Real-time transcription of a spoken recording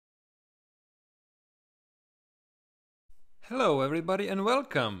Hello everybody and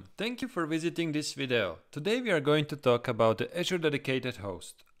welcome! Thank you for visiting this video. Today we are going to talk about the Azure Dedicated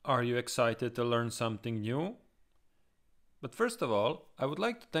Host. Are you excited to learn something new? But first of all, I would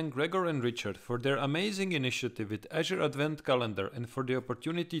like to thank Gregor and Richard for their amazing initiative with Azure Advent Calendar and for the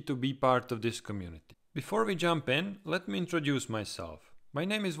opportunity to be part of this community. Before we jump in, let me introduce myself. My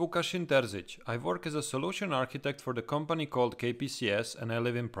name is Vukašin Terzić. I work as a solution architect for the company called KPCS and I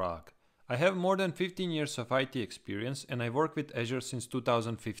live in Prague. I have more than 15 years of IT experience and I work with Azure since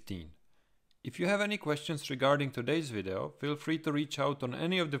 2015. If you have any questions regarding today's video, feel free to reach out on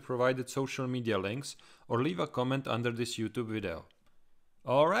any of the provided social media links or leave a comment under this YouTube video.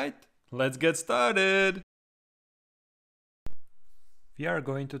 Alright, let's get started! We are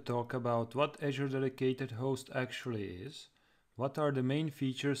going to talk about what Azure Dedicated Host actually is, what are the main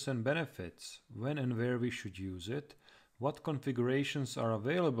features and benefits, when and where we should use it, what configurations are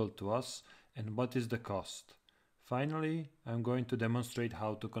available to us, and what is the cost. Finally, I'm going to demonstrate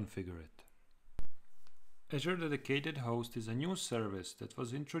how to configure it. Azure Dedicated Host is a new service that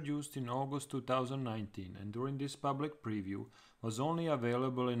was introduced in August 2019 and during this public preview was only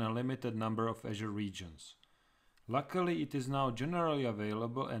available in a limited number of Azure regions. Luckily, it is now generally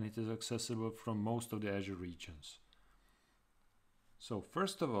available and it is accessible from most of the Azure regions. So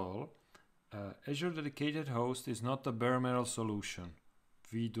first of all, Azure Dedicated Host is not a bare metal solution.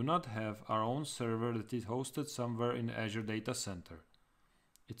 We do not have our own server that is hosted somewhere in the Azure data center.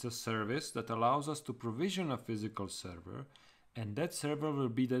 It's a service that allows us to provision a physical server, and that server will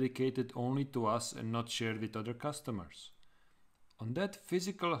be dedicated only to us and not shared with other customers. On that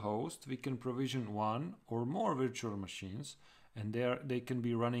physical host, we can provision one or more virtual machines, and they can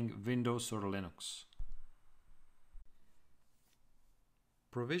be running Windows or Linux.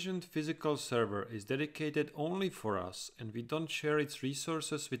 Provisioned physical server is dedicated only for us and we don't share its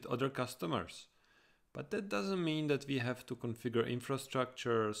resources with other customers. But that doesn't mean that we have to configure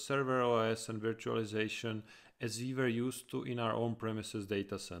infrastructure, server OS and virtualization as we were used to in our on-premises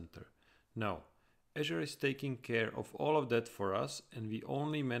data center. No, Azure is taking care of all of that for us and we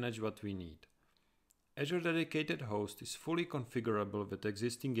only manage what we need. Azure Dedicated Host is fully configurable with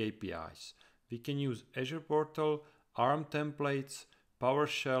existing APIs. We can use Azure Portal, ARM templates,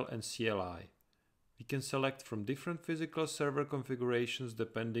 PowerShell and CLI. We can select from different physical server configurations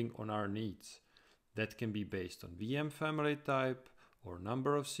depending on our needs. That can be based on VM family type or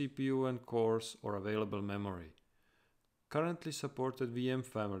number of CPU and cores or available memory. Currently supported VM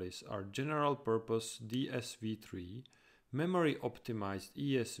families are general purpose DSV3, memory optimized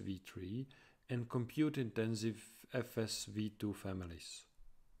ESV3 and compute intensive FSV2 families.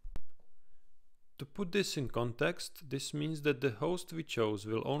 To put this in context, this means that the host we chose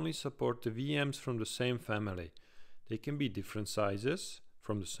will only support the VMs from the same family. They can be different sizes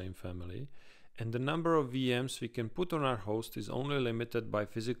from the same family, and the number of VMs we can put on our host is only limited by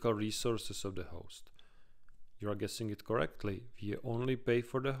physical resources of the host. You are guessing it correctly, we only pay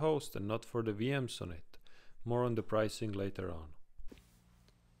for the host and not for the VMs on it. More on the pricing later on.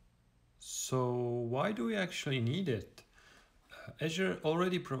 So why do we actually need it? Azure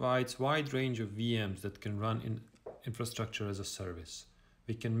already provides a wide range of VMs that can run in infrastructure as a service.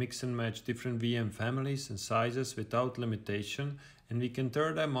 We can mix and match different VM families and sizes without limitation, and we can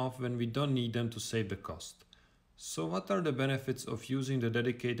turn them off when we don't need them to save the cost. So what are the benefits of using the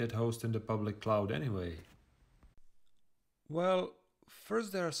dedicated host in the public cloud anyway? Well,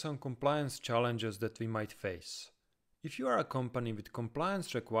 first there are some compliance challenges that we might face. If you are a company with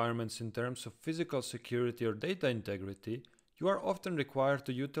compliance requirements in terms of physical security or data integrity, you are often required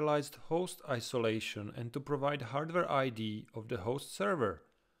to utilize host isolation and to provide hardware ID of the host server.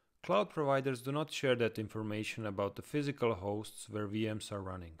 Cloud providers do not share that information about the physical hosts where VMs are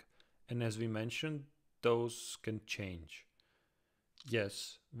running. And as we mentioned, those can change.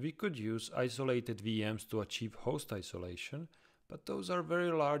 Yes, we could use isolated VMs to achieve host isolation, but those are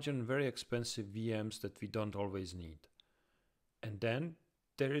very large and very expensive VMs that we don't always need. And then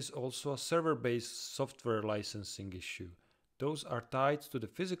there is also a server-based software licensing issue. Those are tied to the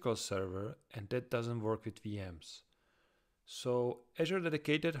physical server and that doesn't work with VMs. So Azure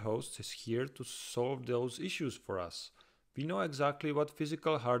Dedicated Host is here to solve those issues for us. We know exactly what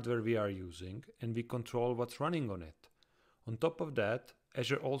physical hardware we are using and we control what's running on it. On top of that,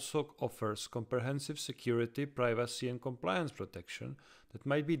 Azure also offers comprehensive security, privacy and compliance protection that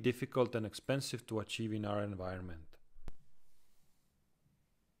might be difficult and expensive to achieve in our environment.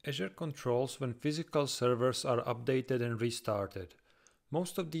 Azure controls when physical servers are updated and restarted.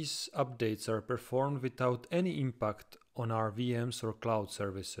 Most of these updates are performed without any impact on our VMs or cloud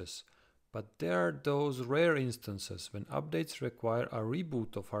services. But there are those rare instances when updates require a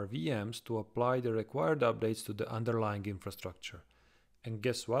reboot of our VMs to apply the required updates to the underlying infrastructure. And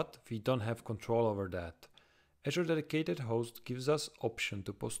guess what? We don't have control over that. Azure Dedicated Host gives us option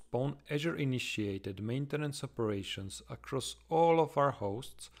to postpone Azure-initiated maintenance operations across all of our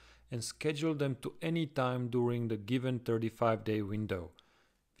hosts and schedule them to any time during the given 35-day window.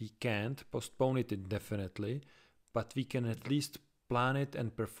 We can't postpone it indefinitely, but we can at least plan it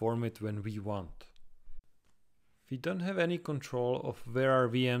and perform it when we want. We don't have any control of where our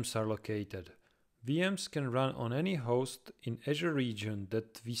VMs are located. VMs can run on any host in Azure region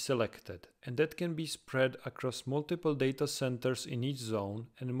that we selected, and that can be spread across multiple data centers in each zone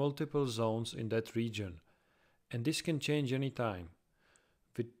and multiple zones in that region. And this can change anytime.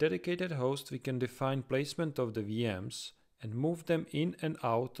 With Dedicated Host, we can define placement of the VMs and move them in and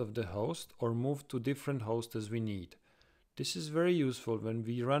out of the host or move to different hosts as we need. This is very useful when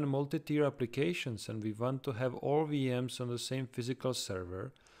we run multi-tier applications and we want to have all VMs on the same physical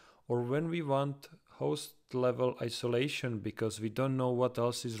server, or when we want host level isolation because we don't know what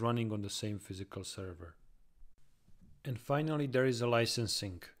else is running on the same physical server. And finally, there is a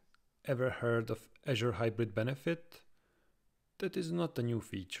licensing. Ever heard of Azure Hybrid Benefit? That is not a new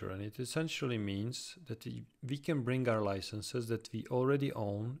feature, and it essentially means that we can bring our licenses that we already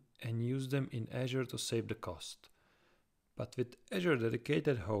own and use them in Azure to save the cost. But with Azure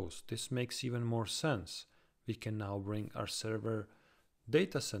Dedicated Host, this makes even more sense. We can now bring our server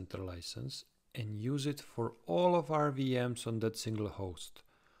data center license and use it for all of our VMs on that single host.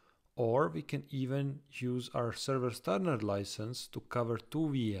 Or we can even use our server standard license to cover 2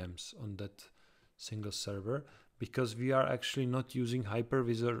 VMs on that single server, because we are actually not using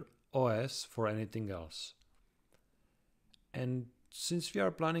Hypervisor OS for anything else. And since we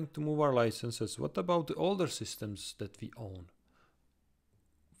are planning to move our licenses, what about the older systems that we own?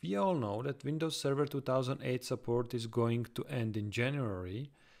 We all know that Windows Server 2008 support is going to end in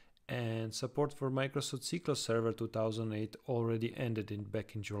January, and support for Microsoft SQL Server 2008 already ended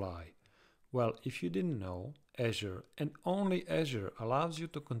back in July. Well, if you didn't know, Azure, and only Azure, allows you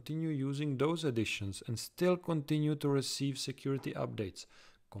to continue using those editions and still continue to receive security updates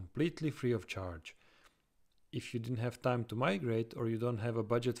completely free of charge. If you didn't have time to migrate or you don't have a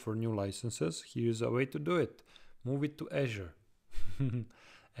budget for new licenses, here's a way to do it. Move it to Azure.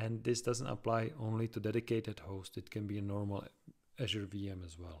 And this doesn't apply only to dedicated host. It can be a normal Azure VM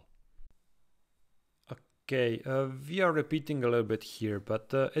as well. Okay, we are repeating a little bit here,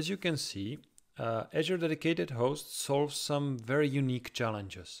 but as you can see, Azure Dedicated Host solves some very unique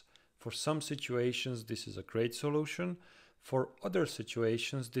challenges. For some situations, this is a great solution. For other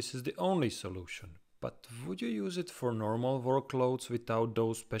situations, this is the only solution. But would you use it for normal workloads without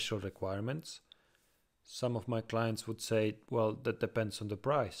those special requirements? Some of my clients would say, well, that depends on the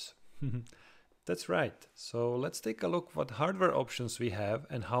price. That's right. So let's take a look what hardware options we have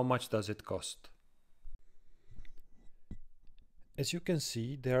and how much does it cost. As you can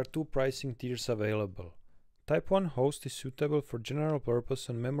see, there are 2 pricing tiers available. Type 1 host is suitable for general purpose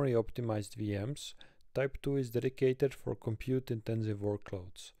and memory optimized VMs. Type 2 is dedicated for compute intensive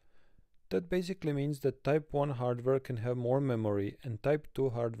workloads. That basically means that Type 1 hardware can have more memory and Type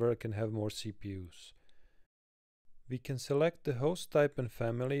 2 hardware can have more CPUs. We can select the host type and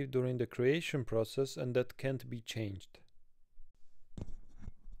family during the creation process, and that can't be changed.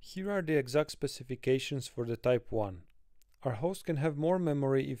 Here are the exact specifications for the Type 1. Our host can have more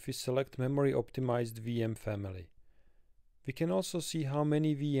memory if we select memory optimized VM family. We can also see how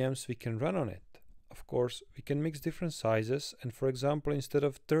many VMs we can run on it. Of course, we can mix different sizes, and for example, instead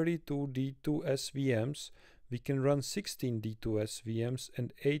of 32 D2S VMs, we can run 16 D2S VMs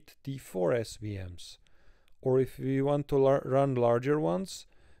and 8 D4S VMs. Or if we want to run larger ones,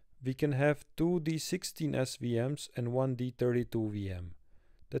 we can have 2 D16S VMs and 1 D32 VM.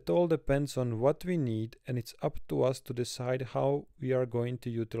 That all depends on what we need, and it's up to us to decide how we are going to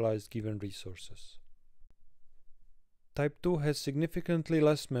utilize given resources. Type 2 has significantly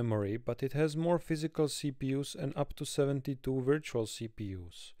less memory, but it has more physical CPUs and up to 72 virtual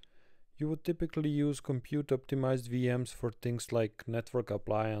CPUs. You would typically use compute-optimized VMs for things like network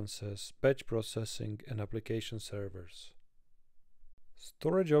appliances, batch processing, and application servers.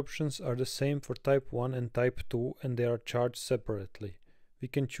 Storage options are the same for Type 1 and Type 2, and they are charged separately. We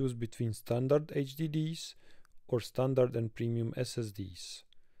can choose between standard HDDs or standard and premium SSDs.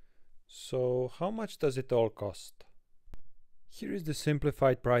 So, how much does it all cost? Here is the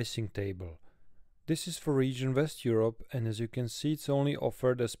simplified pricing table. This is for region West Europe, and as you can see, it's only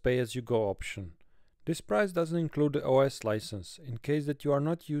offered as pay-as-you-go option. This price doesn't include the OS license. In case that you are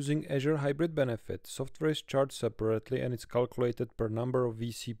not using Azure Hybrid Benefit, software is charged separately and it's calculated per number of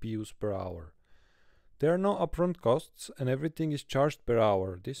vCPUs per hour. There are no upfront costs and everything is charged per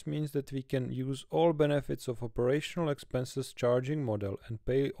hour. This means that we can use all benefits of operational expenses charging model and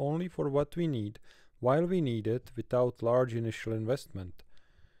pay only for what we need while we need it without large initial investment.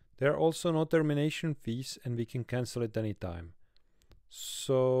 There are also no termination fees and we can cancel it anytime.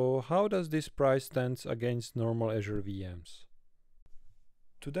 So how does this price stand against normal Azure VMs?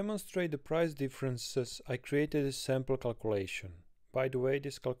 To demonstrate the price differences, I created a sample calculation. By the way,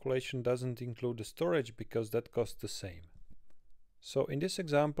 this calculation doesn't include the storage because that costs the same. So in this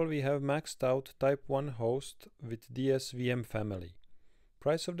example, we have maxed out type 1 host with DS VM family.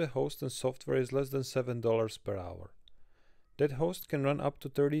 Price of the host and software is less than $7 per hour. That host can run up to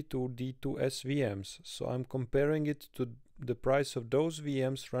 32 D2S VMs, so I'm comparing it to the price of those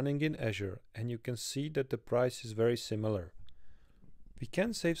VMs running in Azure, and you can see that the price is very similar. We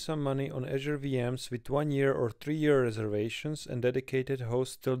can save some money on Azure VMs with 1 year or 3 year reservations, and dedicated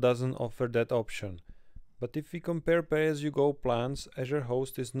host still doesn't offer that option. But if we compare pay-as-you-go plans, Azure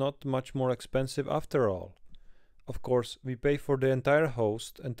host is not much more expensive after all. Of course, we pay for the entire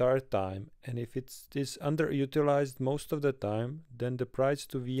host, entire time, and if it is underutilized most of the time, then the price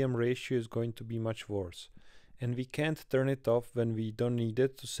to VM ratio is going to be much worse. And we can't turn it off when we don't need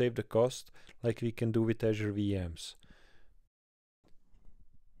it to save the cost, like we can do with Azure VMs.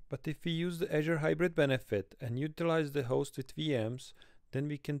 But if we use the Azure Hybrid Benefit and utilize the host with VMs, then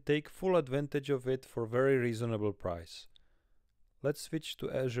we can take full advantage of it for very reasonable price. Let's switch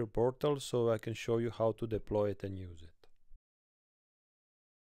to Azure Portal so I can show you how to deploy it and use it.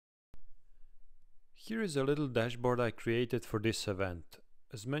 Here is a little dashboard I created for this event.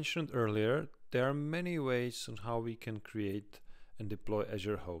 As mentioned earlier, there are many ways on how we can create and deploy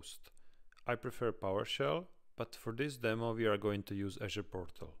Azure host. I prefer PowerShell, but for this demo we are going to use Azure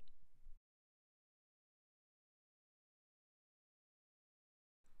Portal.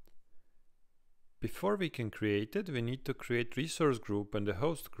 Before we can create it, we need to create resource group and the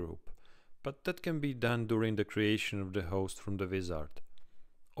host group, but that can be done during the creation of the host from the wizard.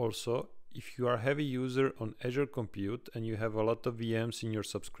 Also, if you are a heavy user on Azure Compute and you have a lot of VMs in your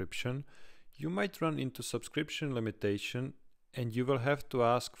subscription, you might run into subscription limitation and you will have to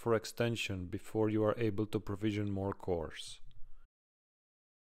ask for extension before you are able to provision more cores.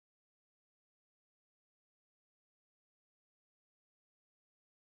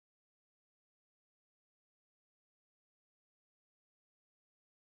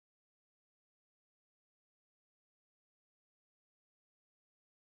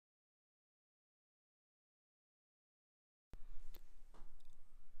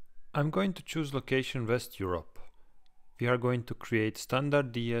 I'm going to choose location West Europe. We are going to create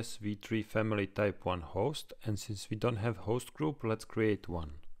standard DS v3 family type 1 host, and since we don't have host group, let's create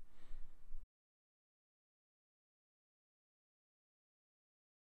one.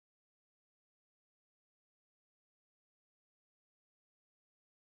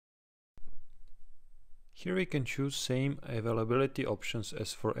 Here we can choose same availability options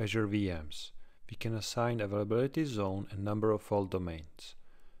as for Azure VMs. We can assign availability zone and number of fault domains.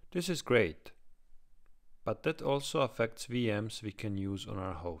 This is great, but that also affects VMs we can use on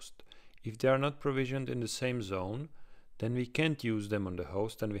our host. If they are not provisioned in the same zone, then we can't use them on the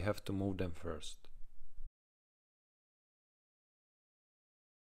host and we have to move them first.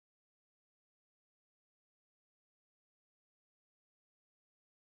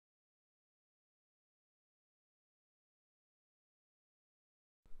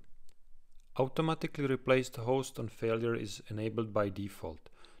 Automatically replace the host on failure is enabled by default.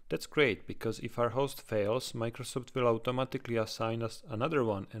 That's great because if our host fails, Microsoft will automatically assign us another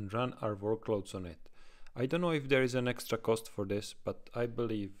one and run our workloads on it. I don't know if there is an extra cost for this, but I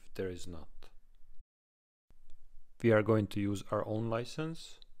believe there is not. We are going to use our own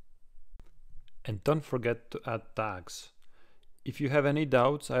license. And don't forget to add tags. If you have any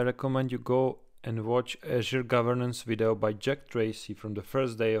doubts, I recommend you go and watch Azure Governance video by Jack Tracy from the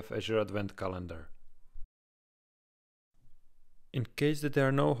first day of Azure Advent Calendar. In case that there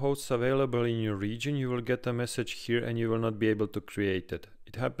are no hosts available in your region, you will get a message here and you will not be able to create it.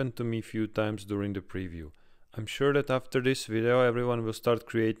 It happened to me a few times during the preview. I'm sure that after this video everyone will start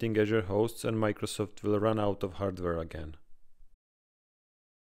creating Azure hosts and Microsoft will run out of hardware again.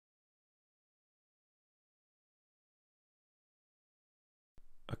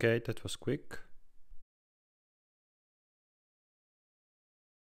 Okay, that was quick.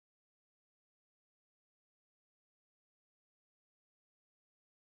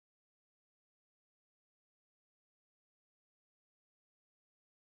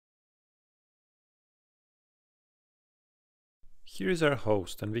 Here is our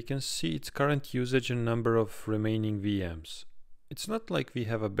host, and we can see its current usage and number of remaining VMs. It's not like we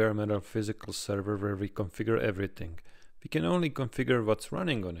have a bare metal physical server where we configure everything. We can only configure what's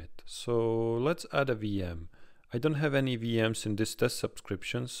running on it. So let's add a VM. I don't have any VMs in this test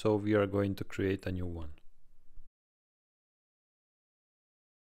subscription, so we are going to create a new one.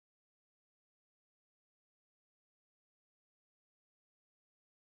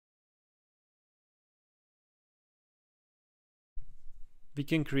 We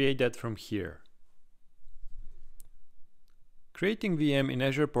can create that from here. Creating VM in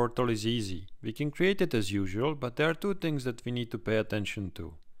Azure portal is easy. We can create it as usual, but there are two things that we need to pay attention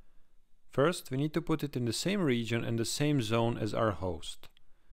to. First, we need to put it in the same region and the same zone as our host.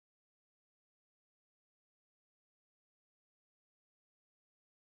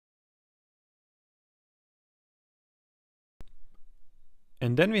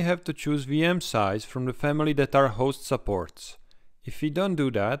 And then we have to choose VM size from the family that our host supports. If we don't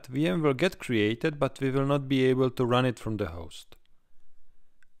do that, VM will get created, but we will not be able to run it from the host.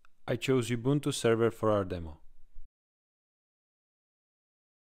 I chose Ubuntu server for our demo.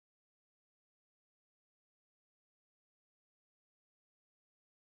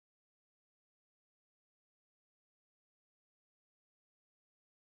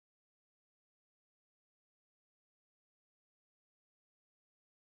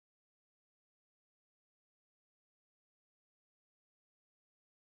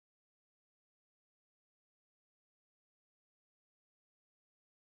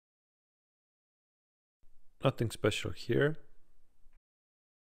 Nothing special here.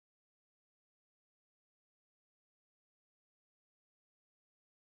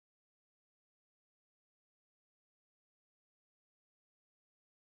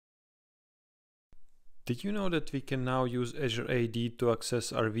 Did you know that we can now use Azure AD to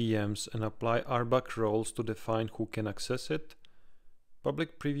access our VMs and apply RBAC roles to define who can access it?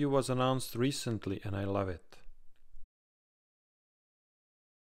 Public preview was announced recently and I love it.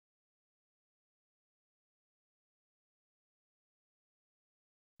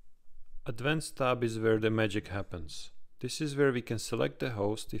 Advanced tab is where the magic happens. This is where we can select the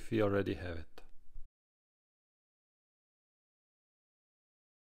host if we already have it.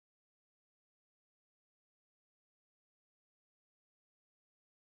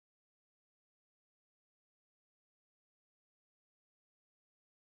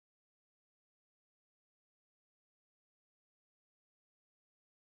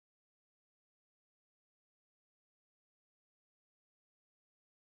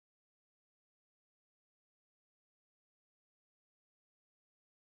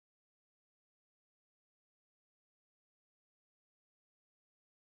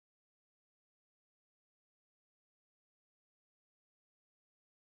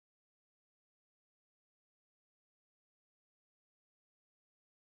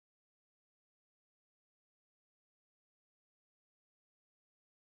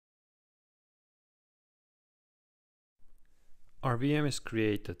 Our VM is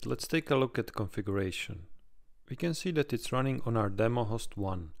created. Let's take a look at configuration. We can see that it's running on our demo host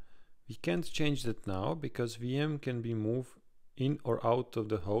 1. We can't change that now because VM can be moved in or out of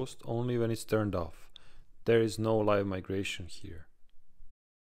the host only when it's turned off. There is no live migration here.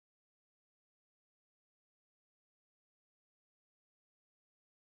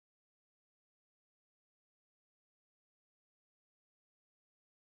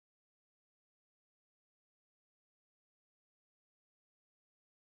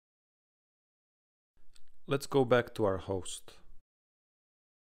 Let's go back to our host.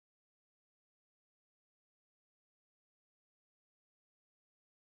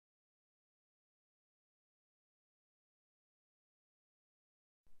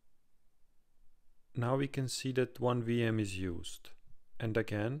 Now we can see that one VM is used. And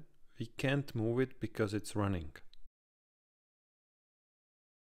again, we can't move it because it's running.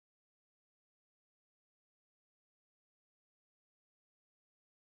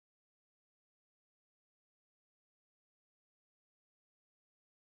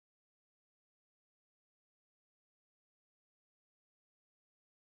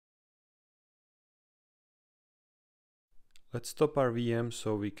 Let's stop our VM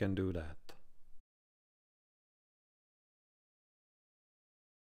so we can do that.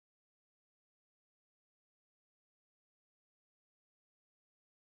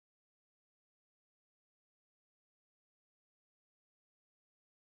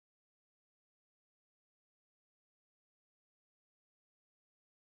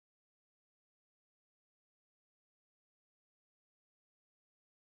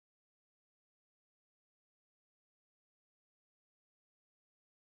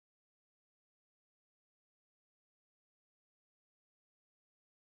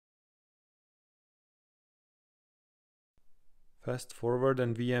 Fast forward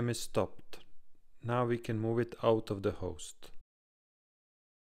and VM is stopped. Now we can move it out of the host.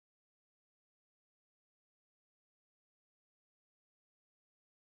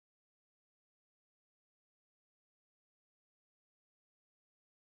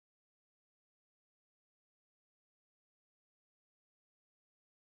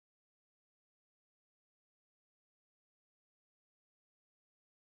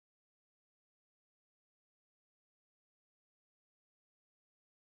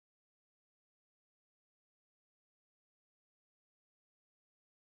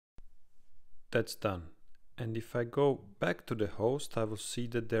 That's done. And if I go back to the host, I will see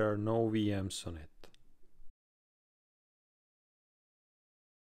that there are no VMs on it.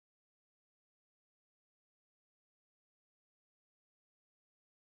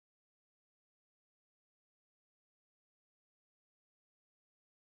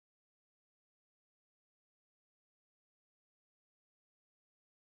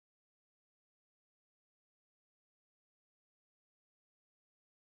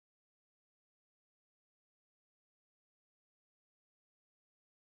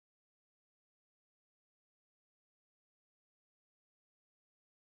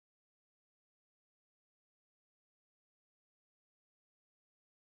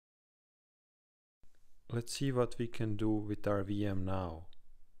 Let's see what we can do with our VM now.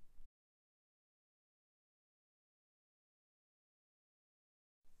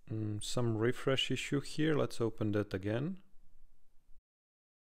 Some refresh issue here. Let's open that again.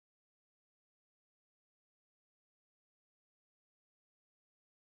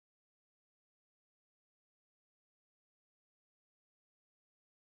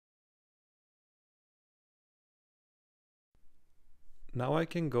 Now I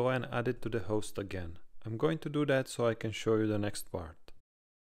can go and add it to the host again. I'm going to do that so I can show you the next part.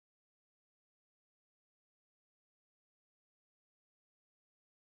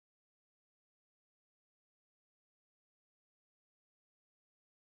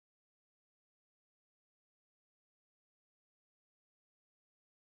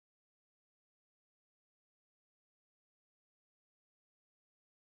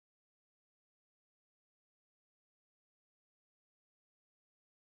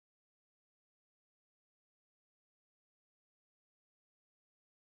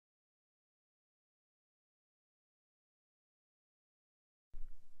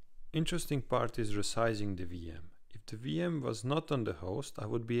 Interesting part is resizing the VM. If the VM was not on the host, I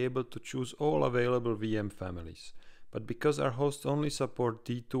would be able to choose all available VM families. But because our hosts only support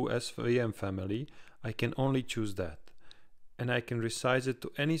D2S VM family, I can only choose that. And I can resize it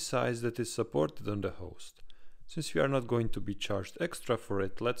to any size that is supported on the host. Since we are not going to be charged extra for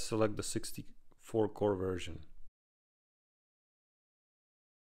it, let's select the 64 core version.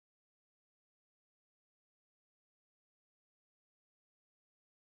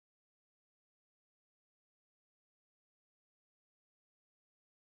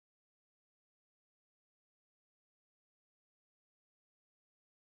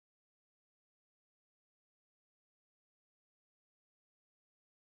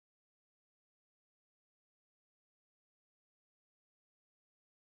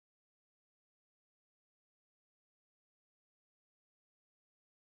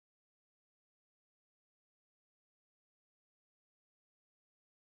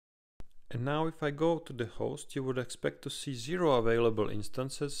 And now if I go to the host, you would expect to see 0 available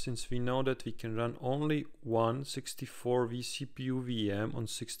instances, since we know that we can run only one 64 vCPU VM on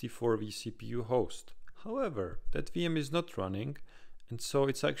 64 vCPU host. However, that VM is not running, and so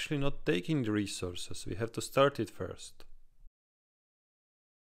it's actually not taking the resources. We have to start it first.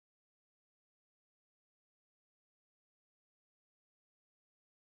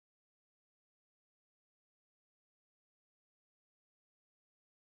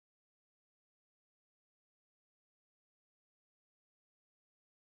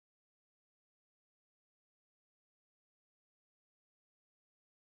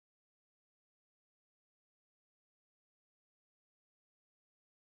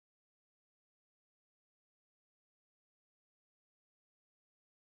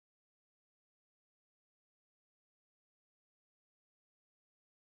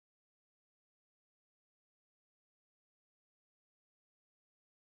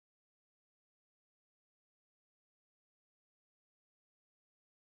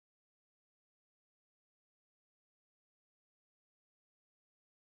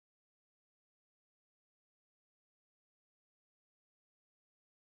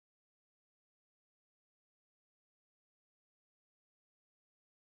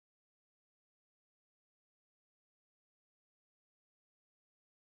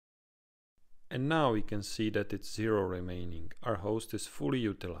 And now we can see that it's 0 remaining. Our host is fully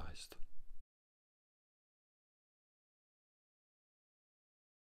utilized.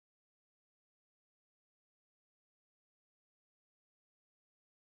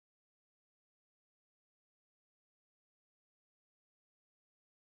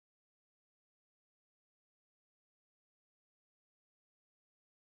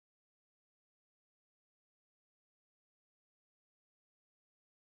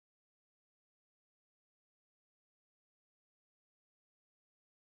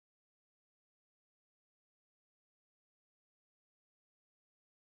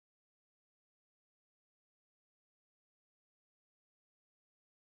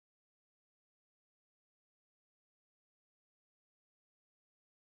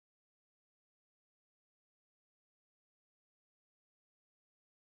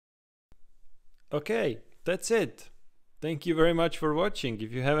 Okay, that's it. Thank you very much for watching.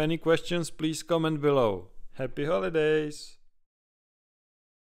 If you have any questions, please comment below. Happy holidays!